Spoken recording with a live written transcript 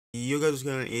Yo guys, what's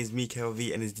going on? It's me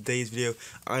KLV, and in today's video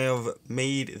I have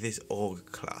made this org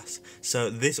class. So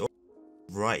this org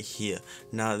right here.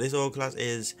 Now this org class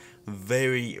is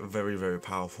very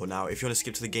powerful. Now if you want to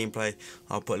skip to the gameplay,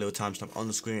 I'll put a little timestamp on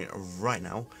the screen right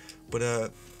now.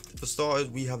 But for starters,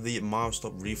 we have the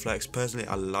milestone reflex. Personally,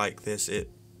 I like this.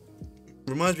 It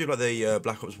reminds me of like the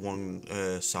Black Ops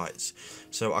 1 sites,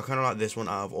 so I kind of like this one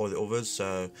out of all the others.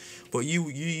 So, but you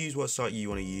use what site you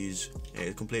want to use.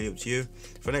 It's completely up to you.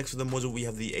 For next to the muzzle, we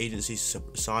have the agency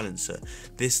silencer.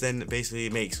 This then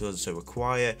basically makes us so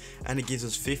quiet, and it gives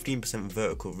us 15%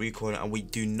 vertical recoil, and we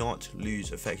do not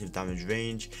lose effective damage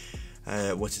range.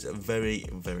 What is very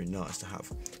nice to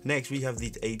have. Next we have the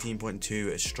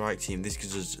 18.2 strike team. This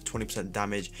gives us 20%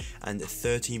 damage and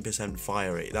 13%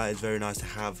 fire rate. That is very nice to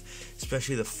have,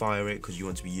 especially the fire rate, because you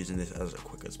want to be using this as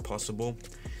quick as possible.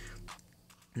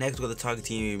 Next we've got the Tiger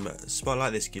Team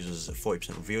Spotlight. This gives us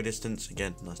 40% reveal distance,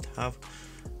 again nice to have.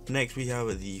 Next we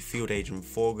have the Field Agent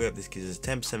Foregrip. This gives us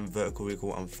 10% vertical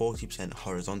recoil and 40%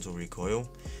 horizontal recoil.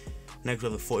 Next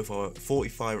we have the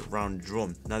 45 round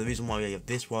drum. Now the reason why we have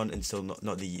this one and still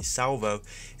not the salvo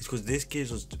is because this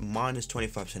gives us minus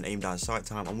 25% aim down sight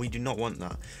time, and we do not want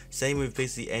that. Same with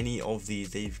basically any of these,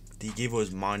 they give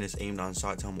us minus aim down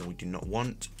sight time, what we do not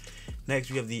want. Next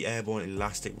we have the Airborne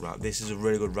Elastic Wrap. This is a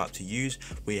really good wrap to use.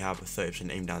 We have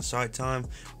 30% aim down sight time,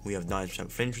 we have 90%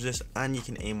 flinch resist, and you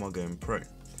can aim while going prone.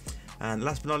 And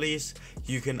last but not least,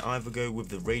 you can either go with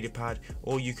the Raider Pad,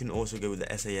 or you can also go with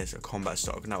the SAS Combat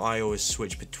Stock. Now I always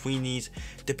switch between these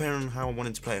depending on how I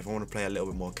want to play. If I want to play a little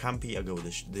bit more campy, I go with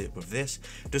this,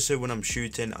 just so when I'm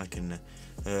shooting I can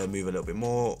move a little bit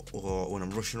more, or when I'm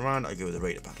rushing around I go with the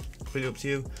Raider Pad. Completely up to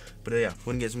you. But yeah,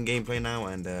 we're gonna get some gameplay now,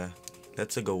 and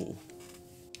let's go.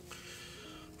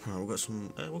 Right,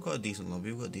 we've got a decent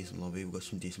lobby. We've got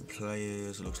some decent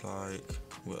players. It looks like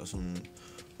we've got some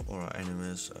alright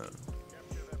enemies.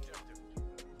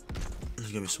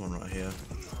 There's gonna be someone right here.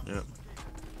 Yep.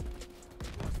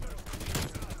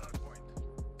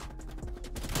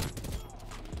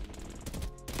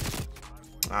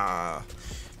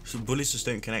 So bullets just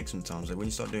don't connect sometimes. Like when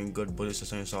you start doing good, bullets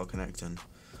just don't start connecting.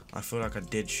 I feel like I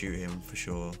did shoot him for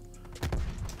sure.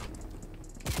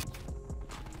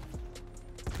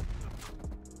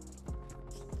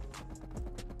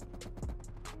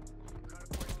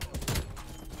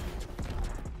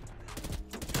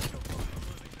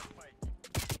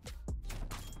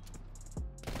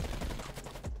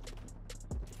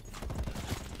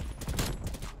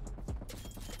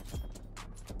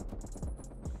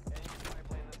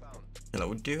 Like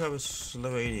we do have a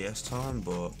slow ADS time,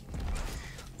 but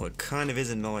well, it kind of is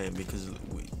annoying because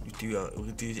we do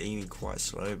aiming quite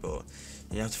slow, but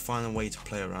you have to find a way to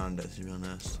play around it, to be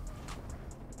honest.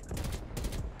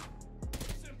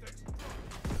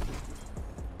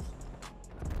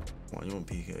 Well, you won't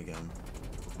peek it again.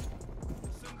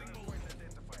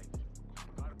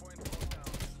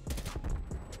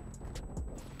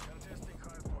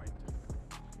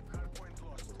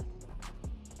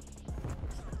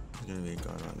 There's gonna be a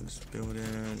guy right in this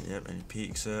building. Yep, and he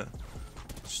peeks it.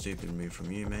 Stupid move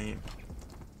from you, mate.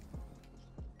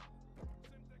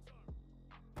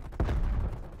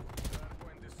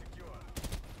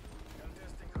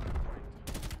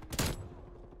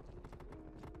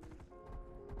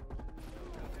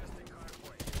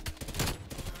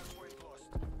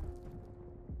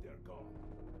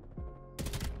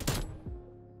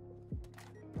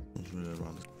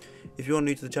 If you are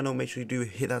new to the channel, make sure you do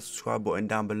hit that subscribe button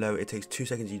down below. It takes 2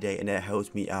 seconds a day, and it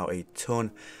helps me out a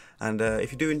ton. And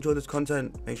if you do enjoy this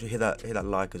content, make sure you hit that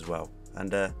like as well.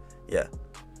 And yeah,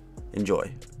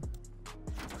 enjoy.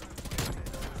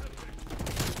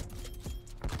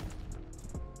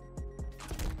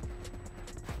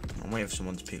 I'm waiting for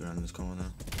someone to peek around this corner.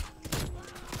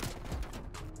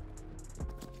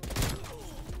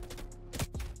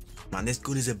 Man, this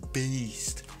gun is a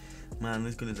beast. Man,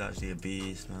 this gun is actually a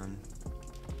beast, man.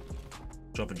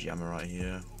 Drop a jammer right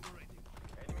here.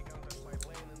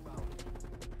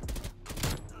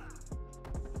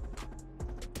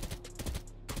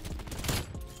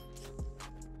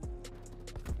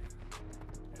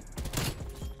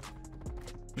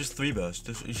 Just 3 burst.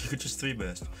 You could just 3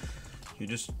 burst. You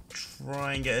just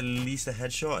try and get at least a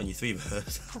headshot and you 3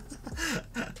 burst.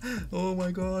 Oh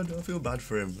my god, I feel bad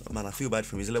for him. Man, I feel bad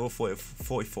for him. He's a level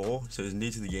 44, so he's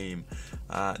new to the game.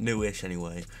 New-ish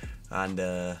anyway. And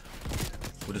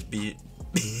we'll just be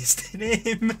beasting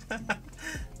him.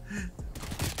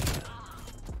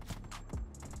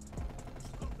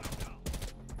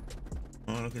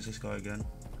 Oh, look at this guy again.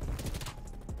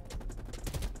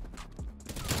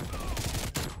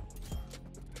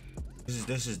 This is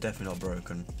this is definitely not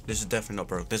broken. This is definitely not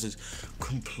broke. This is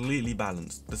completely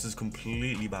balanced. This is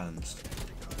completely balanced.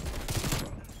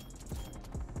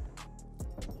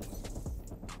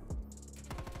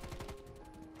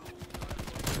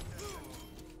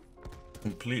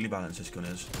 Completely balanced this gun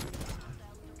is.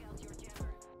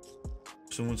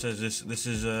 Someone says this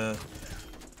is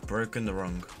broken, the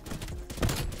wrong.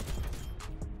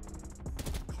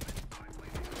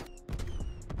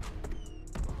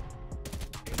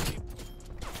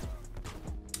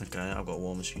 Okay, I've got a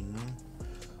War Machine now.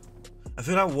 I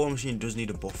feel like War Machine does need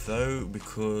a buff though,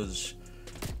 because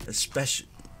especially,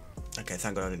 okay,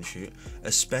 thank God I didn't shoot.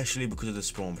 Especially because of the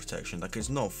spawn protection. Like, it's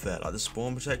not fair. Like, the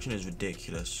spawn protection is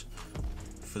ridiculous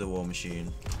for the War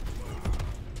Machine.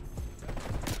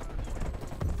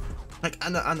 Like,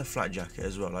 and the flat jacket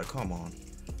as well. Like, come on.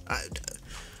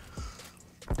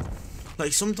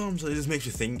 Like, sometimes it just makes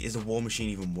you think, is the War Machine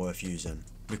even worth using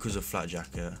because of flat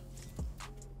jacket?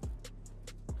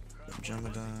 Jam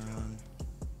it down.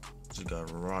 Just go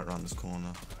right around this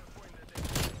corner.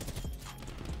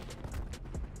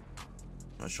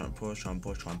 Let's try and push, try and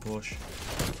push, try and push.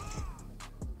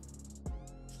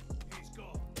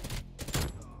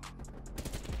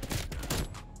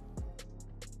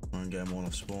 Try and get them all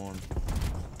off spawn.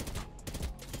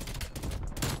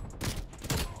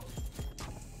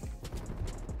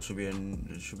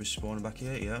 Should be spawning back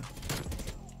here, yeah.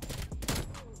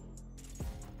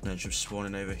 Then it should be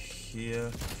spawning over here.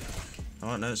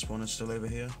 Oh no, it's spawning still over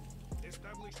here.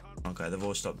 Okay, they've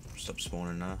all stopped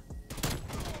spawning now.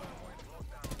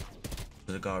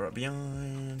 There's a guy right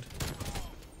behind.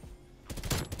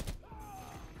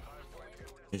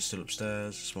 He's still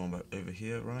upstairs. Spawn back over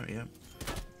here, right? Yeah.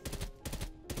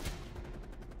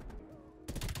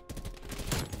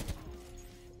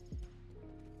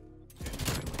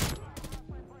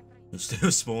 He's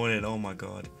still spawning. Oh my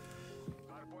god.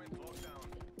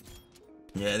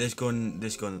 Yeah, this gun,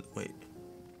 wait.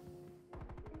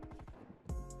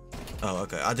 Oh,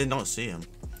 okay, I did not see him.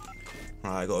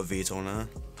 Alright, I got a VTOL now.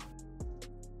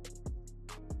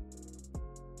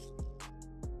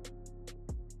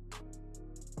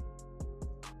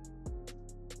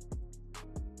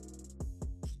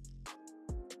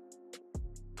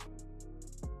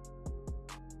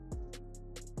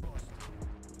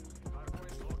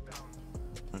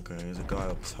 Okay, there's a guy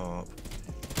up top.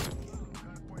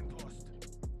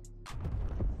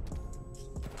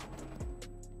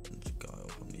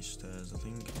 Stairs, I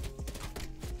think.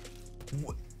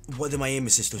 What did my aim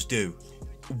assisters do?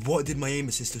 What did my aim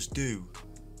assisters do?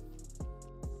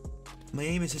 My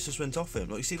aim assisters went off him.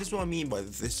 Like, you see, this is what I mean by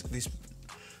this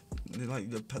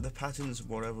like the patterns,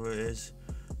 whatever it is,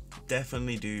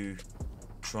 definitely do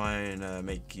try and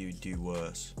make you do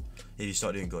worse if you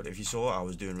start doing good. If you saw I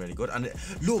was doing really good, and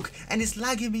look, and it's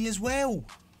lagging me as well.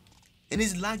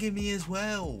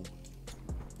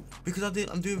 Because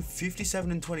I'm doing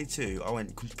 57 and 22. I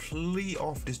went complete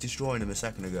off just destroying him a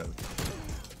second ago.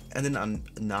 And then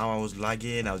now I was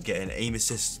lagging, I was getting aim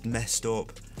assist messed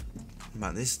up.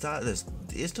 Man, it's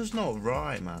just not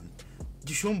right, man.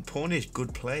 You shouldn't punish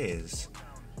good players.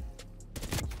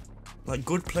 Like,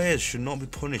 good players should not be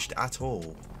punished at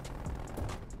all.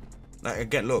 Like,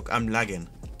 again, look, I'm lagging.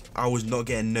 I was not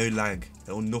getting no lag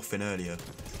or nothing earlier.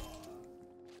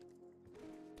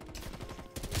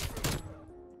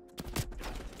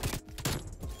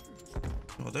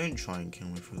 Oh, don't try and kill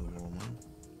me through the wall, man.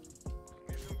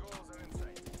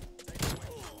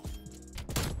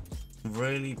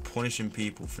 Really punishing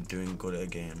people for doing good at a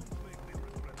game.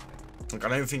 Like, I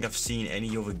don't think I've seen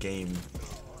any other game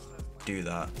do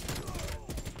that.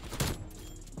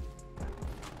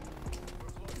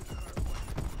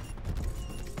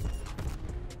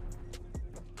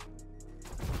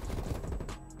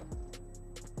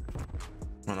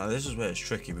 Well, now this is where it's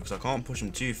tricky because I can't push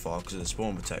them too far because of the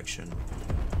spawn protection.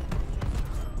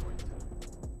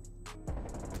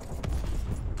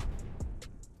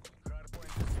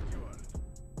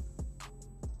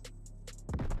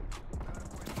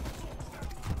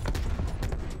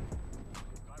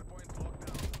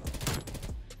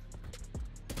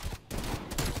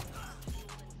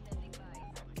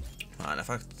 And in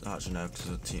fact, actually no, because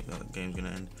the game's gonna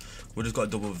end. We just got a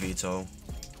double VTOL.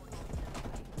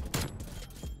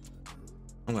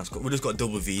 We just got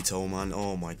double VTOL, man.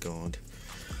 Oh my god,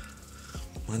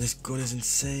 man, this gun is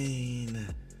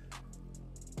insane.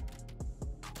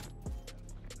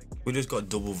 We just got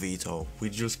double VTOL.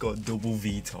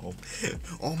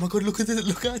 Oh my god, look at this!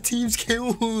 Look at our team's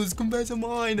kills compared to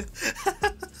mine.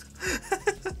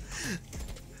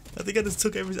 I think I just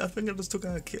took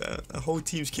a whole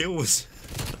team's kills.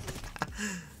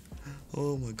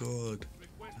 Oh my god.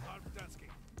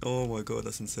 Oh my god,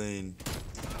 that's insane.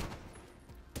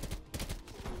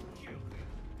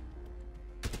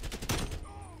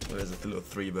 Oh, there's a little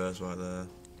 3 burst right there.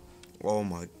 Oh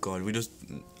my god,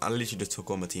 I literally just took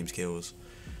all my team's kills.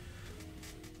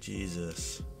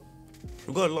 Jesus.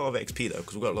 We've got a lot of XP though,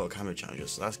 because we've got a lot of camera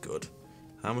challenges, so that's good.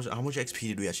 How much XP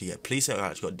did we actually get? Please say I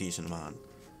actually got a decent amount.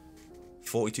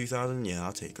 42,000? Yeah,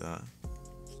 I'll take that.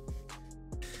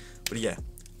 But yeah,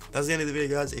 that's the end of the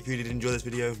video, guys. If you did enjoy this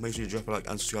video, make sure you drop a like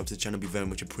and subscribe to the channel. It'd be very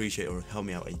much appreciated, or help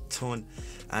me out a ton.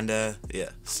 And yeah,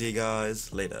 see you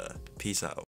guys later. Peace out.